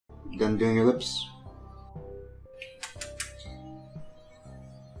Done doing your lips?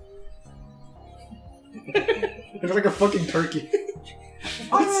 It's like a fucking turkey.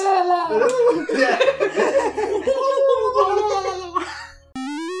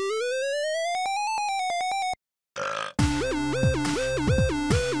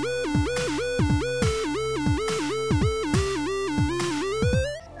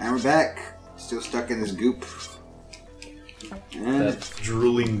 And we're back. Still stuck in this goop. And That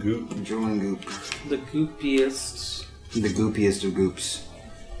drooling goop. drooling goop. The goopiest. The goopiest of goops.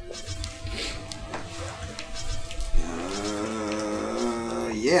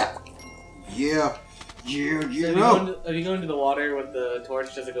 Yeah. Yeah. Yeah, you So know. if you go into the water with the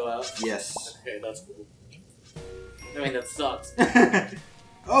torch, does it go out? Yes. Okay, that's cool. I mean, that sucks.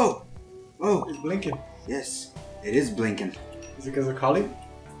 Oh! Oh! It's blinking. Yes. It is blinking. Is it because of Kali?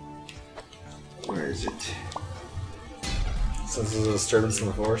 Where is it? Since there's a disturbance in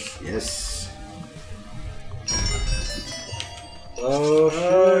the force. Yes. Oh, shit.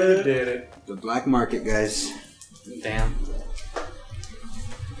 Oh, you did it. The black market, guys. Damn.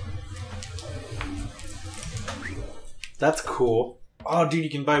 That's cool. Oh, dude, you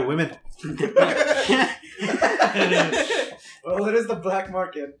can buy women. Well, it is the black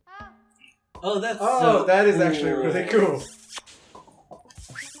market. Oh, that's Oh, so that is cool. actually really cool.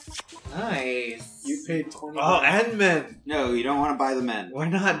 Nice. You paid 20. Oh, and men. No, you don't want to buy the men. Why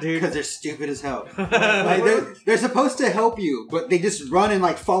not, dude? Because they're stupid as hell. Like, they're supposed to help you, but they just run and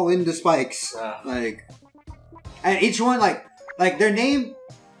like fall into spikes. Like, and each one like their name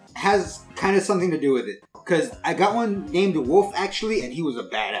has kind of something to do with it. Because I got one named Wolf actually, and he was a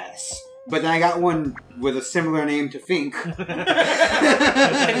badass. But then I got one with a similar name to Fink.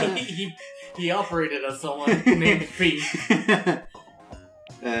 he operated as someone named Fink.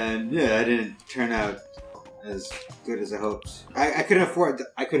 And yeah, I didn't turn out as good as I hoped. I couldn't afford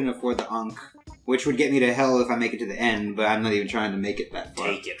the Ankh, which would get me to hell if I make it to the end. But I'm not even trying to make it that far.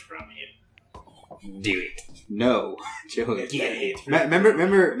 Take it from him. Do it. No, Joey. Get it.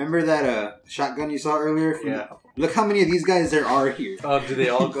 Remember that shotgun you saw earlier? Yeah. Look how many of these guys there are here. Oh, do they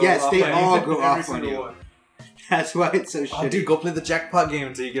all go Yes, off they on all you? go off on you. One. That's why it's so Oh, shitty. dude, go play the jackpot game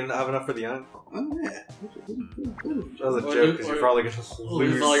until you have enough for the end. Oh, yeah. That was a Or joke, you- because or you're probably going to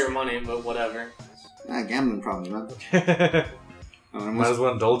Lose all your money, but whatever. Gambling problems, man. Might as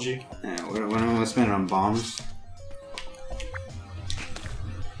well indulge you. Yeah, what am I going to spend it on bombs?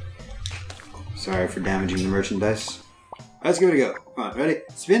 Sorry for damaging the merchandise. Let's give it a go. Come on, ready?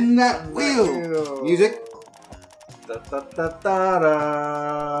 Spin that wheel! Music. Da da da da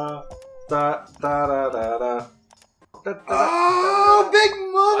da da da da da da. Oh, big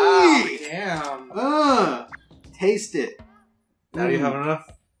money! Damn. Taste it. Now do you have enough?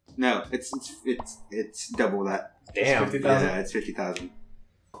 No, it's double that. Damn. 50,000. Yeah, it's 50,000.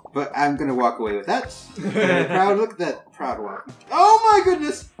 But I'm gonna walk away with that. Proud. Look at that proud walk. Oh my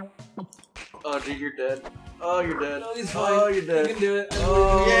goodness! Oh, dude, you're dead. Oh, you're dead. No, he's fine. Oh, you're dead. You can do it.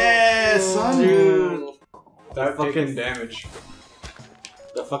 Oh, Yeah, son. dude. That fucking- fucking damage.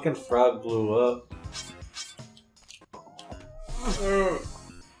 The fucking frog blew up. Ooh,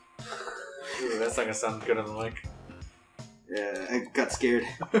 that's not gonna sound good on the mic. Yeah, I got scared.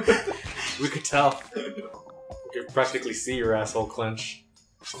 We could tell. We could practically see your asshole clench.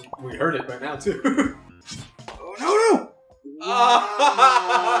 We heard it right now, too. Oh no no!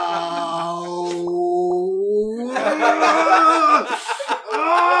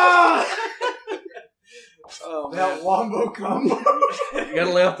 Oh, That wombo combo. You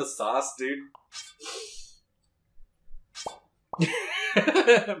gotta lay off the sauce, dude.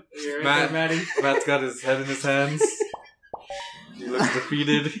 Matt's got his head in his hands. He looks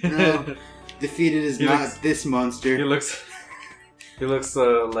defeated. No. Defeated is He not looks- this monster. He looks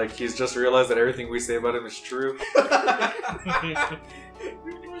like he's just realized that everything we say about him is true. How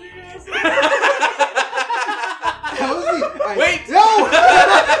is he? Wait! No!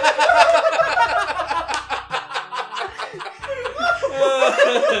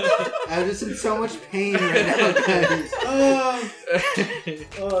 I'm just in so much pain right now, guys. Oh,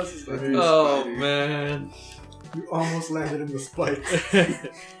 this is funny. Oh man. You almost landed in the spikes.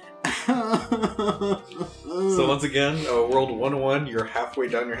 So once again, World 101, you're halfway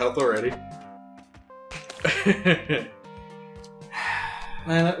down your health already.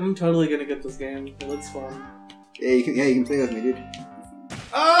 Man, I'm totally gonna get this game. It looks fun. Yeah, you can play with me, dude.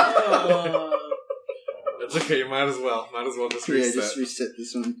 It's okay, you might as well. Might as well just Yeah, reset. just reset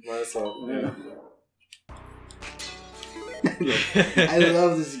this one. Might as well. Yeah. I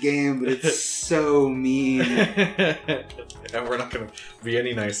love this game, but it's so mean. And we're not gonna be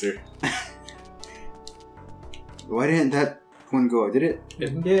any nicer. Why didn't that one go? Did it? Yeah,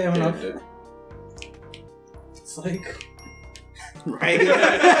 it went up. It's like... Right?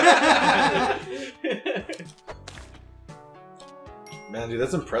 Man, dude,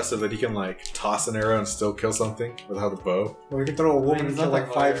 that's impressive that he can like toss an arrow and still kill something without a bow. Well, you can throw a woman and It's kill not like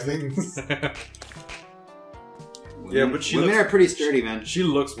that 5 hard. things. Yeah, but she women looks- are pretty sturdy, man. She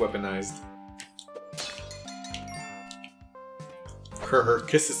looks weaponized. Her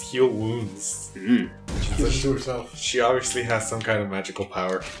kisses heal wounds. Mm. She's Gives like- it to herself. she obviously has some kind of magical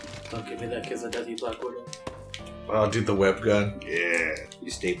power. Don't give me that kiss of death, you Black Widow. Oh, dude, the web gun. Yeah, you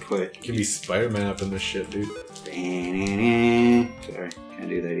stay put. Can be Spider-Man up in this shit, dude. Sorry, can't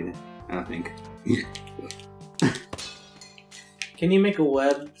do that either. I don't think. Can you make a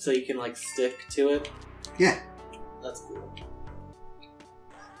web so you can like stick to it? Yeah. That's cool.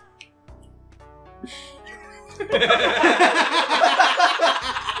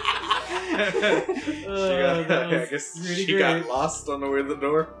 I guess she got lost on the way to the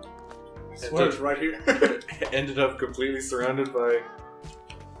door. I swear it's right here. Ended up completely surrounded by...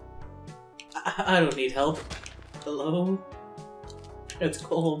 I don't need help. Hello? It's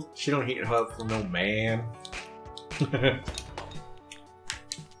cold. She don't need help from no man.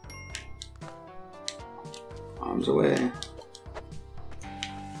 Arms away.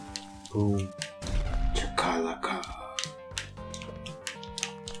 Boom. Chakalaka.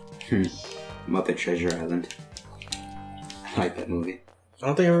 Muppet Treasure Island. I like that movie. I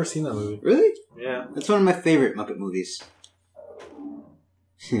don't think I've ever seen that movie. Really? Yeah. That's one of my favorite Muppet movies.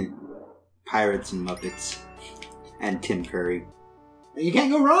 Pirates and Muppets. And Tim Curry. You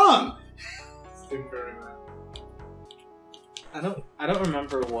can't go wrong! I don't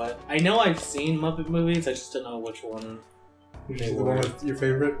remember what. I know I've seen Muppet movies, I just don't know which one. Which is the one with your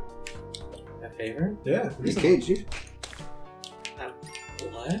favorite? My favorite? Yeah. Nick Cage, dude.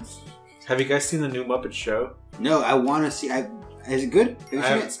 What? Have you guys seen the new Muppet Show? No, I want to see. Is it good? Have you I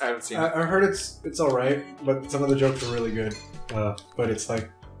seen haven't, it? I haven't seen it. I heard it's alright, but some of the jokes are really good. But it's like,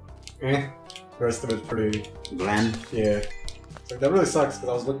 eh. The rest of it's pretty, Bland. yeah. It's like, that really sucks because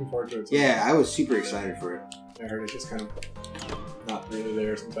I was looking forward to it. Yeah, I was super excited for it. I heard it's just kind of not really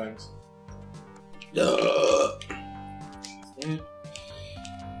there sometimes. Yeah.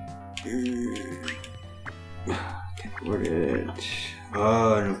 Can't afford it.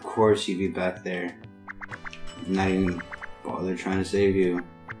 Oh, and of course you'd be back there. Not even bother trying to save you.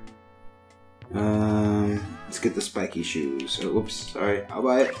 Let's get the spiky shoes. Oh, oops, sorry, I'll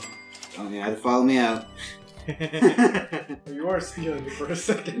buy it. Oh, you have to follow me out. You are stealing it for a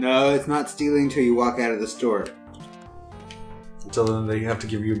second. No, it's not stealing until you walk out of the store. Until then, they have to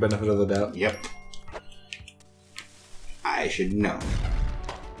give you a benefit of the doubt. Yep. I should know.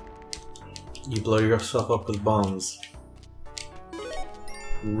 You blow yourself up with bombs.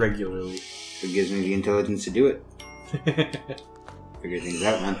 Regularly. It gives me the intelligence to do it. Figure things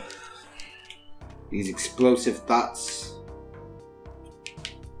out, man. These explosive thoughts.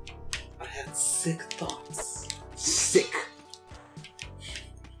 I had sick thoughts. Sick.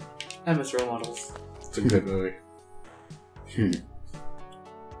 I miss role models. It's a good movie.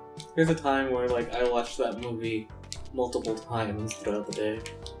 There's a time where like I watched that movie multiple times throughout the day.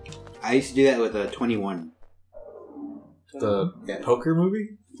 I used to do that with a 21. The Yeah. poker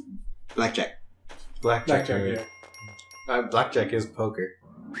movie? Blackjack. Blackjack. Blackjack, yeah. Blackjack is poker.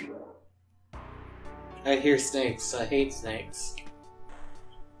 I hear snakes. I hate snakes.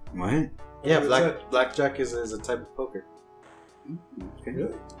 What? Yeah, What's that? blackjack is a type of poker. Okay.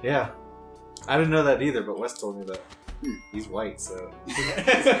 Really? Yeah. I didn't know that either, but Wes told me that. He's white, so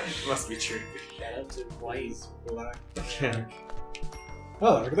must be true. Shout out to White. Blackjack.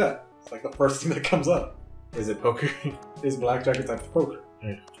 Oh, look at that. It's like the first thing that comes up. Is it poker? Is blackjack a type of poker?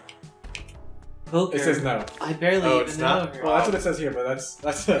 Poker. It says no. I barely Oh, even it's know not? her. Well, that's what it says here, but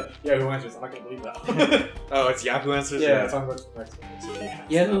that's Yahoo Answers. I'm not gonna believe that. Oh, it's Yahoo Answers? Yeah, so I'm going to the next one.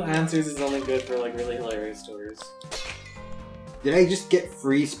 Yahoo Answers is only good for like really hilarious stories. Did I just get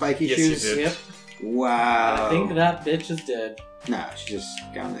free spiky Yes, you shoes? did. Yep. Wow. I think that bitch is dead. Nah, she's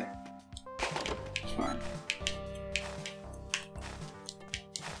just down there. It's fine.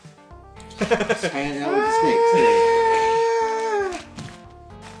 Just hanging out with the snakes.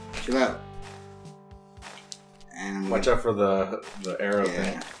 Chill out. And Watch out for the arrow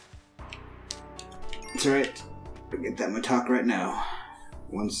thing. Yeah. It's alright. I'll get that Matak right now.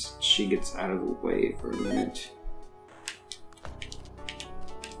 Once she gets out of the way for a minute.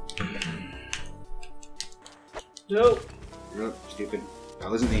 Nope. Nope, stupid. That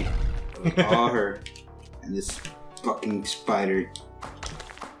wasn't me. It was all her. And this fucking spider.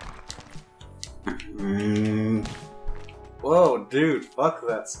 Whoa, dude, fuck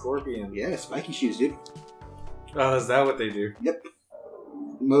that scorpion. Yeah, spiky shoes, dude. Oh, is that what they do? Yep.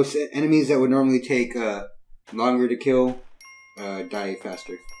 Most enemies that would normally take longer to kill die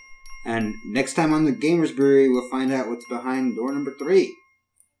faster. And next time on the Gamers Brewery, we'll find out what's behind door number 3.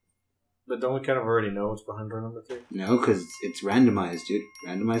 But don't we kind of already know what's behind door number 3? No, because it's randomized, dude.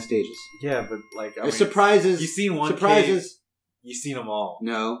 Randomized stages. Yeah, but like... There's surprises. You've seen one surprises. Cave. You've seen them all.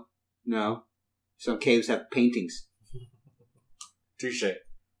 No. Some caves have paintings. Touche.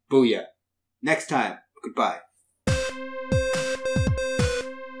 Booyah. Next time. Goodbye.